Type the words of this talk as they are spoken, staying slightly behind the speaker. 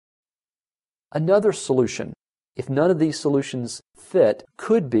Another solution, if none of these solutions fit,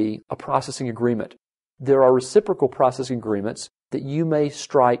 could be a processing agreement. There are reciprocal processing agreements that you may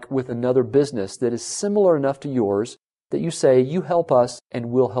strike with another business that is similar enough to yours that you say, you help us and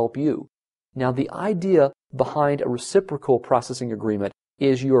we'll help you. Now, the idea behind a reciprocal processing agreement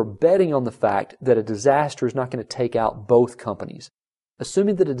is you're betting on the fact that a disaster is not going to take out both companies.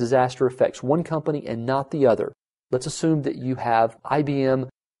 Assuming that a disaster affects one company and not the other, let's assume that you have IBM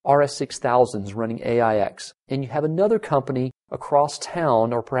RS6000s running AIX, and you have another company across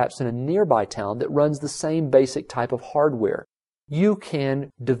town or perhaps in a nearby town that runs the same basic type of hardware. You can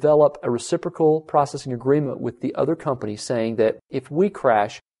develop a reciprocal processing agreement with the other company saying that if we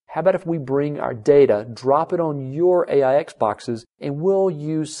crash, how about if we bring our data, drop it on your AIX boxes, and we'll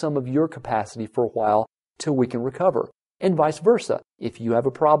use some of your capacity for a while till we can recover. And vice versa. If you have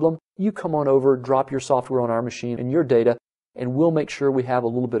a problem, you come on over, drop your software on our machine and your data, and we'll make sure we have a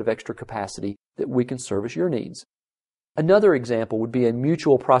little bit of extra capacity that we can service your needs. Another example would be a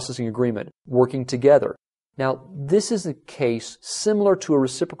mutual processing agreement, working together. Now, this is a case similar to a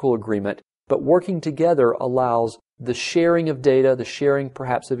reciprocal agreement, but working together allows the sharing of data, the sharing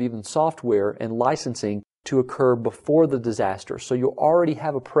perhaps of even software and licensing to occur before the disaster. So you already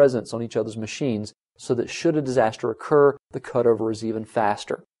have a presence on each other's machines so that should a disaster occur, the cutover is even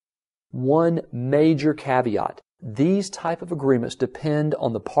faster. One major caveat: these type of agreements depend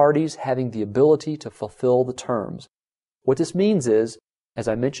on the parties having the ability to fulfill the terms. What this means is, as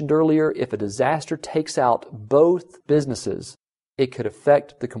I mentioned earlier, if a disaster takes out both businesses, it could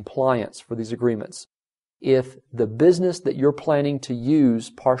affect the compliance for these agreements. If the business that you're planning to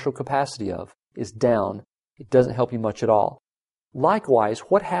use partial capacity of is down, it doesn't help you much at all. Likewise,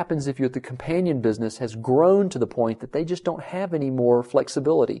 what happens if the companion business has grown to the point that they just don't have any more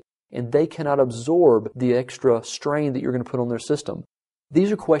flexibility and they cannot absorb the extra strain that you're going to put on their system?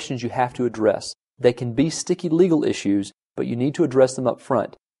 These are questions you have to address. They can be sticky legal issues, but you need to address them up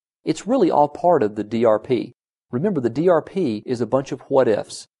front. It's really all part of the DRP. Remember, the DRP is a bunch of what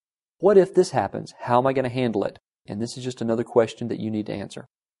ifs. What if this happens? How am I going to handle it? And this is just another question that you need to answer.